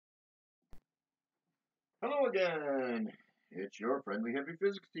Hello again. It's your friendly heavy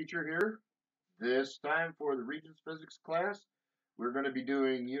physics teacher here. This time for the Regents Physics class, we're going to be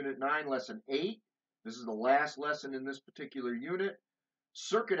doing Unit 9, Lesson 8. This is the last lesson in this particular unit,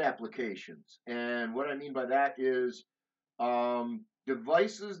 circuit applications. And what I mean by that is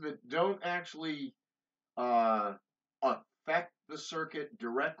devices that don't actually affect the circuit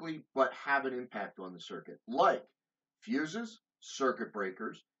directly, but have an impact on the circuit, like fuses, circuit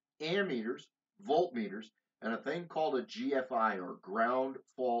breakers, ammeters, voltmeters, and a thing called a GFI, or ground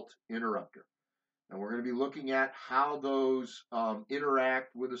fault interrupter. And we're going to be looking at how those interact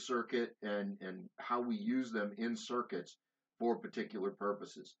with a circuit and how we use them in circuits for particular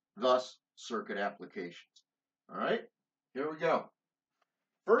purposes, thus circuit applications. All right, here we go.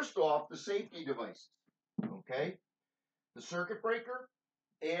 First off, the safety devices. Okay, the circuit breaker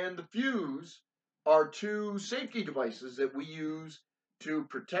and the fuse are two safety devices that we use to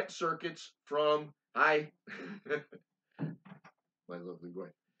protect circuits from, hi, my lovely wife,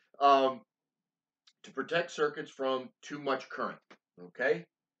 to protect circuits from too much current. Okay,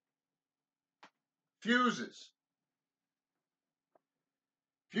 fuses.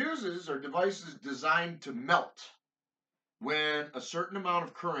 Fuses are devices designed to melt when a certain amount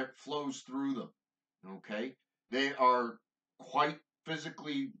of current flows through them. Okay, they are quite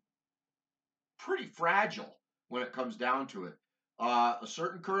physically pretty fragile when it comes down to it. A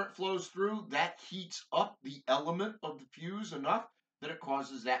certain current flows through, that heats up the element of the fuse enough that it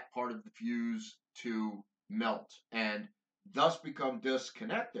causes that part of the fuse to melt and thus become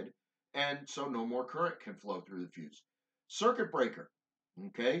disconnected, and so no more current can flow through the fuse. Circuit breaker,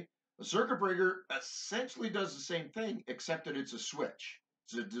 okay? A circuit breaker essentially does the same thing, except that it's a switch.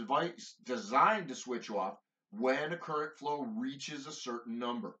 It's a device designed to switch off when a current flow reaches a certain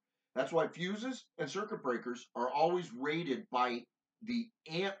number. That's why fuses and circuit breakers are always rated by the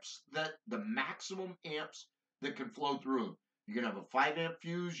amps, that the maximum amps that can flow through them. You can have a 5 amp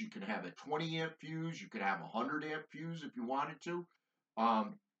fuse, you can have a 20 amp fuse, you could have a 100 amp fuse if you wanted to.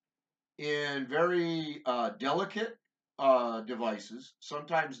 In very delicate devices,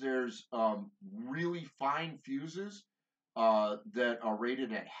 sometimes there's really fine fuses that are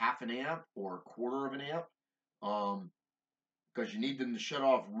rated at half an amp or a quarter of an amp. Because you need them to shut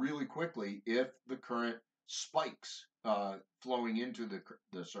off really quickly if the current spikes flowing into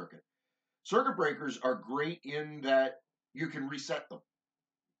the circuit. Circuit breakers are great in that you can reset them.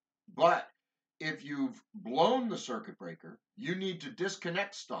 But if you've blown the circuit breaker, you need to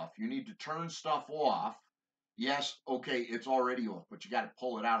disconnect stuff. You need to turn stuff off. Yes, okay, it's already off, but you got to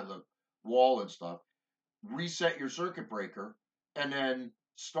pull it out of the wall and stuff. Reset your circuit breaker, and then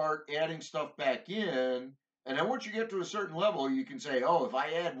start adding stuff back in. And then once you get to a certain level, you can say, oh, if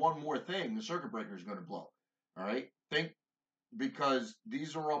I add one more thing, the circuit breaker is going to blow. All right? Because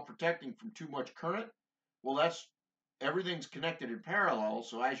these are all protecting from too much current. Well, everything's connected in parallel.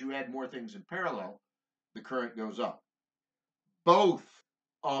 So as you add more things in parallel, the current goes up. Both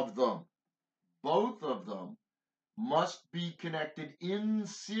of them must be connected in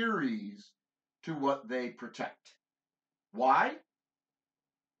series to what they protect. Why?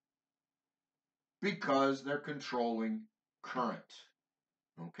 Because they're controlling current.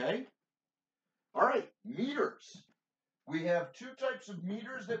 Okay? All right, meters. We have two types of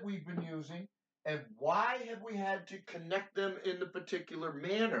meters that we've been using, and why have we had to connect them in the particular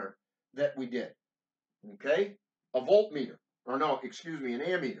manner that we did? Okay? A voltmeter, or no, excuse me, an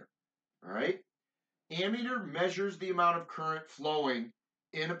ammeter. All right? Ammeter measures the amount of current flowing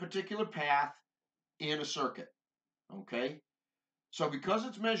in a particular path in a circuit. Okay? So because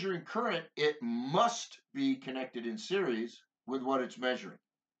it's measuring current, it must be connected in series with what it's measuring.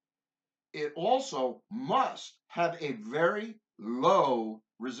 It also must have a very low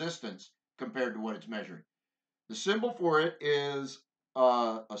resistance compared to what it's measuring. The symbol for it is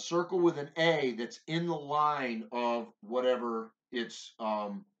a circle with an A that's in the line of whatever it's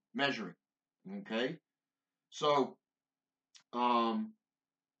measuring. Okay? So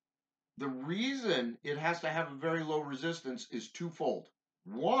the reason it has to have a very low resistance is twofold.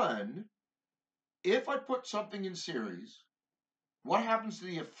 One, if I put something in series, what happens to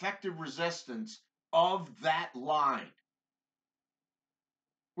the effective resistance of that line?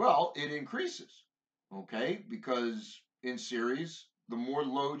 Well, it increases, okay? Because in series, the more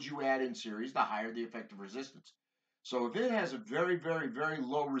loads you add in series, the higher the effective resistance. So if it has a very, very, very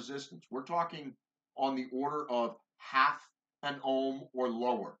low resistance, we're talking on the order of half an ohm or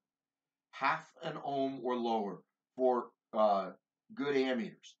lower. Half an ohm or lower for good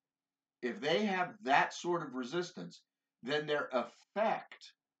ammeters. If they have that sort of resistance, then their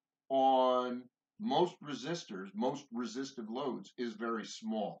effect on most resistors, most resistive loads, is very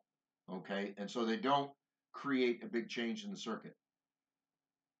small. Okay, and so they don't create a big change in the circuit.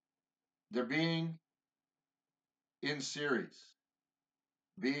 They're being in series,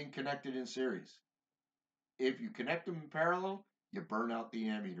 being connected in series. If you connect them in parallel, you burn out the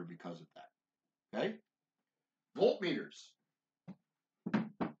ammeter because of that. Okay? Voltmeters.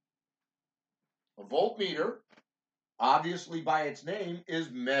 A voltmeter, obviously by its name, is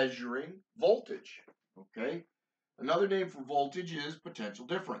measuring voltage. Okay? Another name for voltage is potential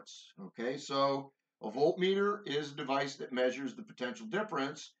difference. Okay? So a voltmeter is a device that measures the potential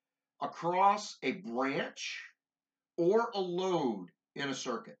difference across a branch or a load in a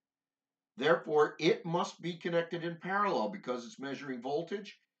circuit. Therefore, it must be connected in parallel because it's measuring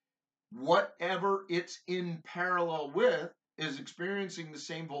voltage. Whatever it's in parallel with is experiencing the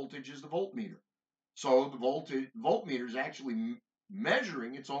same voltage as the voltmeter. So the voltmeter is actually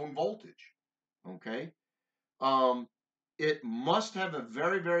measuring its own voltage. Okay? It must have a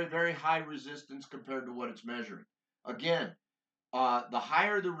very, very, very high resistance compared to what it's measuring. Again, the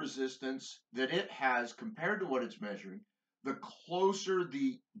higher the resistance that it has compared to what it's measuring, the closer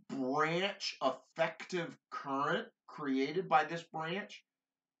the branch effective current created by this branch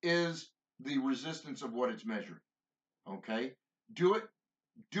is the resistance of what it's measuring. Okay? Do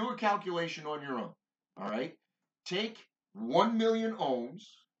a calculation on your own. All right? Take 1 million ohms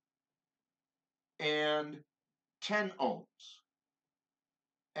and 10 ohms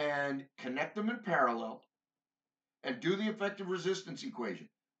and connect them in parallel and do the effective resistance equation.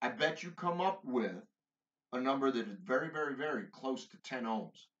 I bet you come up with a number that is very, very, very close to 10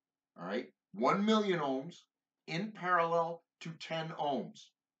 ohms. All right? 1 million ohms in parallel to 10 ohms.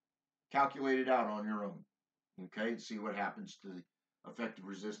 Calculate it out on your own. Okay? See what happens to the effective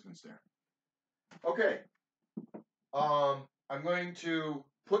resistance there. Okay. I'm going to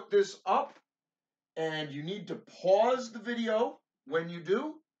put this up, and you need to pause the video when you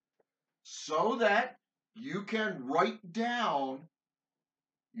do so that you can write down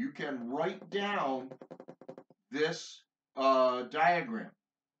this diagram,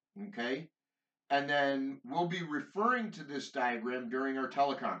 okay? And then we'll be referring to this diagram during our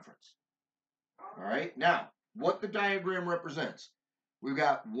teleconference. All right, now, what the diagram represents. We've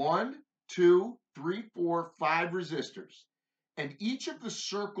got 1, 2, 3, 4, 5 resistors. And each of the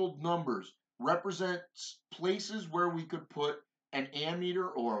circled numbers represents places where we could put an ammeter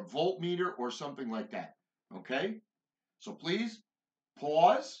or a voltmeter or something like that. Okay? So please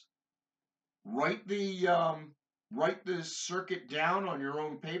pause, write the circuit down on your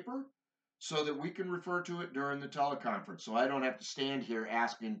own paper so that we can refer to it during the teleconference. So I don't have to stand here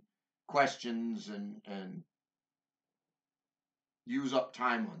asking questions and use up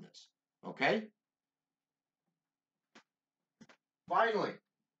time on this. Okay? Finally,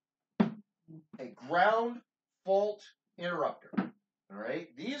 a ground fault interrupter. All right?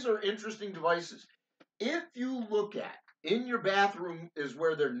 These are interesting devices. If you look at, in your bathroom is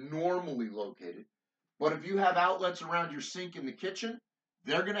where they're normally located, but if you have outlets around your sink in the kitchen,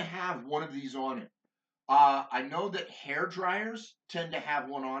 they're going to have one of these on it. I know that hair dryers tend to have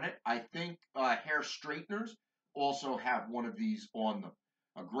one on it. I think hair straighteners also have one of these on them.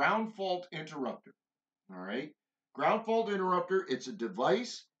 A ground fault interrupter. All right? Ground fault interrupter, it's a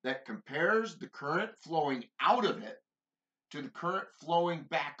device that compares the current flowing out of it to the current flowing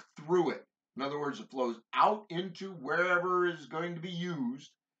back through it. In other words, it flows out into wherever is going to be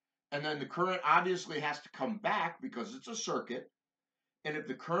used, and then the current obviously has to come back because it's a circuit. And if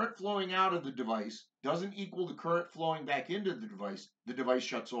the current flowing out of the device doesn't equal the current flowing back into the device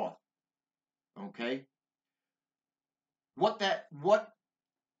shuts off. Okay? What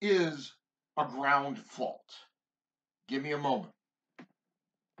is a ground fault? Give me a moment.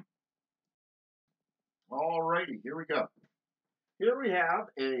 All righty, here we go. Here we have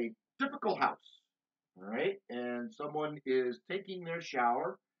a typical house. All right, and someone is taking their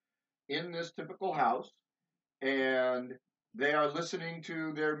shower in this typical house, and they are listening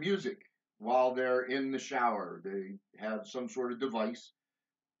to their music while they're in the shower. They have some sort of device,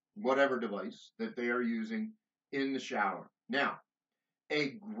 whatever device that they are using in the shower. Now,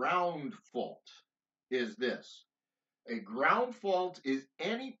 a ground fault is this. A ground fault is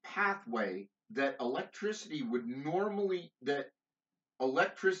any pathway that electricity would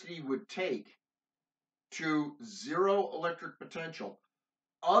take to zero electric potential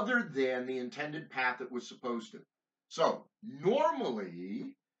other than the intended path it was supposed to. So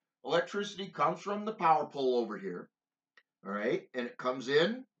normally electricity comes from the power pole over here, all right, and it comes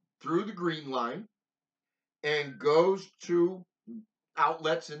in through the green line and goes to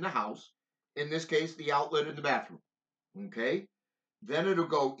outlets in the house, in this case the outlet in the bathroom, okay? Then it'll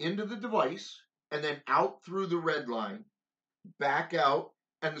go into the device and then out through the red line, back out,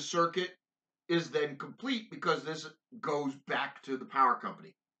 and the circuit is then complete because this goes back to the power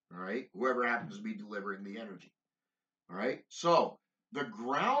company, all right? Whoever happens to be delivering the energy, all right? So the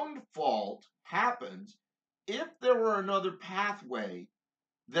ground fault happens if there were another pathway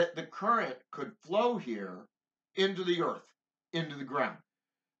that the current could flow here into the earth, into the ground.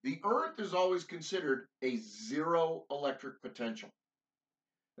 The earth is always considered a zero electric potential.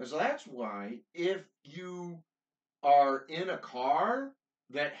 And so that's why if you are in a car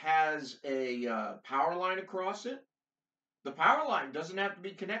that has a power line across it, the power line doesn't have to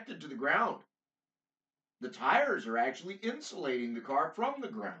be connected to the ground. The tires are actually insulating the car from the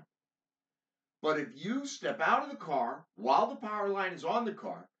ground. But if you step out of the car while the power line is on the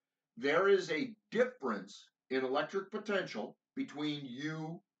car, there is a difference in electric potential between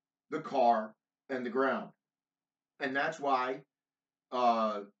you, the car, and the ground. And that's why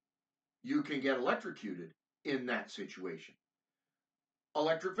you can get electrocuted in that situation.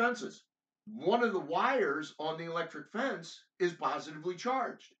 Electric fences. One of the wires on the electric fence is positively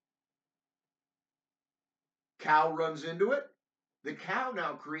charged. Cow runs into it. The cow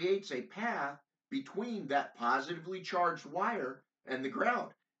now creates a path between that positively charged wire and the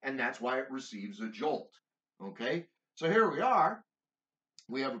ground. And that's why it receives a jolt. Okay? So here we are.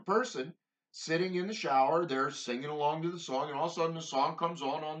 We have a person sitting in the shower. They're singing along to the song. And all of a sudden the song comes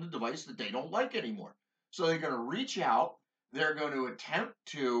on the device that they don't like anymore. So they're going to reach out. They're going to attempt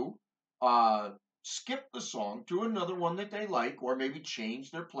to skip the song to another one that they like, or maybe change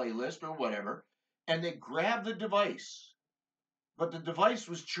their playlist or whatever. And they grab the device. But the device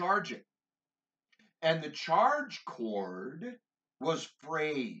was charging. And the charge cord was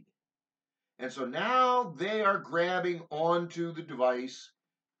frayed. And so now they are grabbing onto the device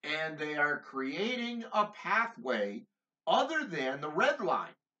and they are creating a pathway other than the red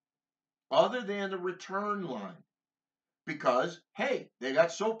line, other than the return line. Because, hey, they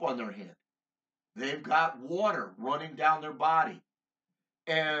got soap on their hand. They've got water running down their body.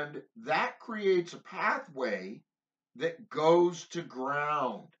 And that creates a pathway that goes to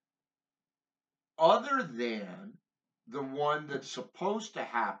ground, other than the one that's supposed to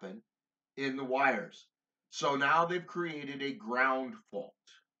happen in the wires. So now they've created a ground fault.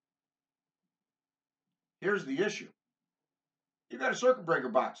 Here's the issue. You've got a circuit breaker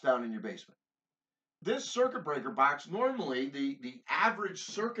box down in your basement. This circuit breaker box, normally the average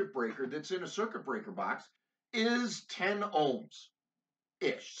circuit breaker that's in a circuit breaker box is 10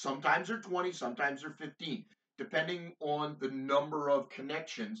 ohms-ish. Sometimes they're 20, sometimes they're 15, depending on the number of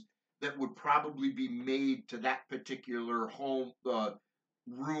connections that would probably be made to that particular home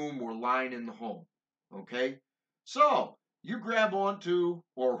room or line in the home. Okay? So you grab onto,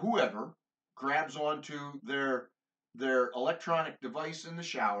 or whoever grabs onto their electronic device in the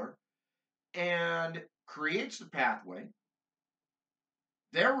shower and creates the pathway.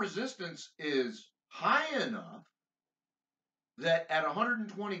 Their resistance is high enough that at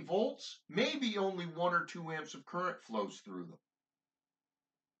 120 volts, maybe only 1 or 2 amps of current flows through them.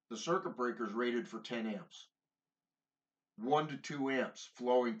 The circuit breaker is rated for 10 amps. 1 to 2 amps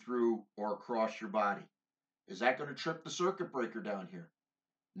flowing through or across your body. Is that going to trip the circuit breaker down here?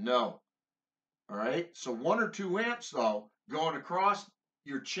 No. All right. So 1 or 2 amps, though, going across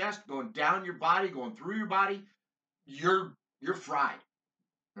your chest, going down your body, going through your body, you're fried.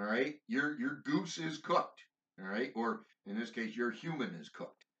 All right. Your goose is cooked. All right. Or in this case, your human is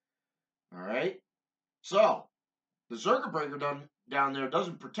cooked. All right. So the circuit breaker down there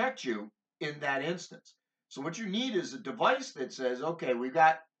doesn't protect you in that instance. So what you need is a device that says, okay, we've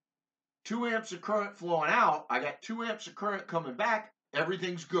got 2 amps of current flowing out. I got 2 amps of current coming back.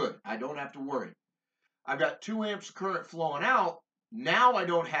 Everything's good. I don't have to worry. I've got 2 amps of current flowing out. Now I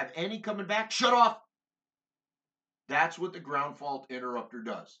don't have any coming back. Shut off. That's what the ground fault interrupter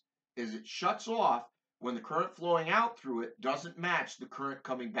does, is it shuts off when the current flowing out through it doesn't match the current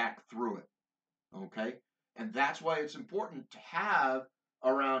coming back through it. Okay? And that's why it's important to have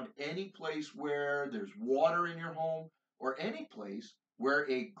around any place where there's water in your home or any place where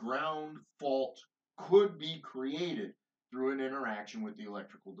a ground fault could be created through an interaction with the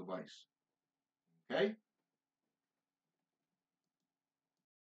electrical device. Okay?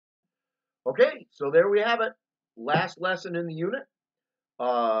 Okay, so there we have it. Last lesson in the unit.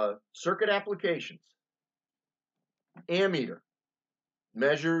 Circuit applications. Ammeter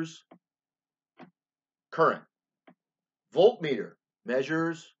measures current. Voltmeter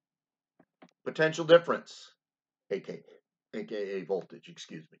measures potential difference, aka voltage,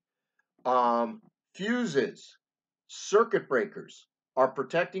 excuse me. Fuses, circuit breakers, are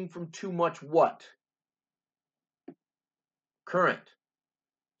protecting from too much what? Current.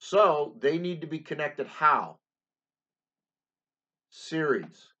 So they need to be connected how?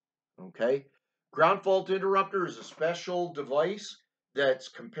 Series. Okay? Ground fault interrupter is a special device that's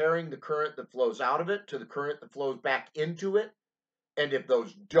comparing the current that flows out of it to the current that flows back into it. And if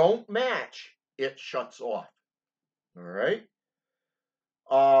those don't match, it shuts off. All right.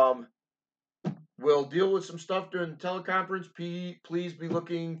 We'll deal with some stuff during the teleconference. Please be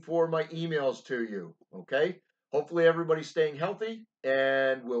looking for my emails to you. Okay. Hopefully everybody's staying healthy,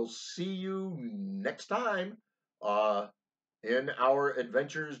 and we'll see you next time in our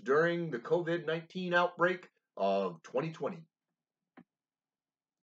adventures during the COVID-19 outbreak of 2020.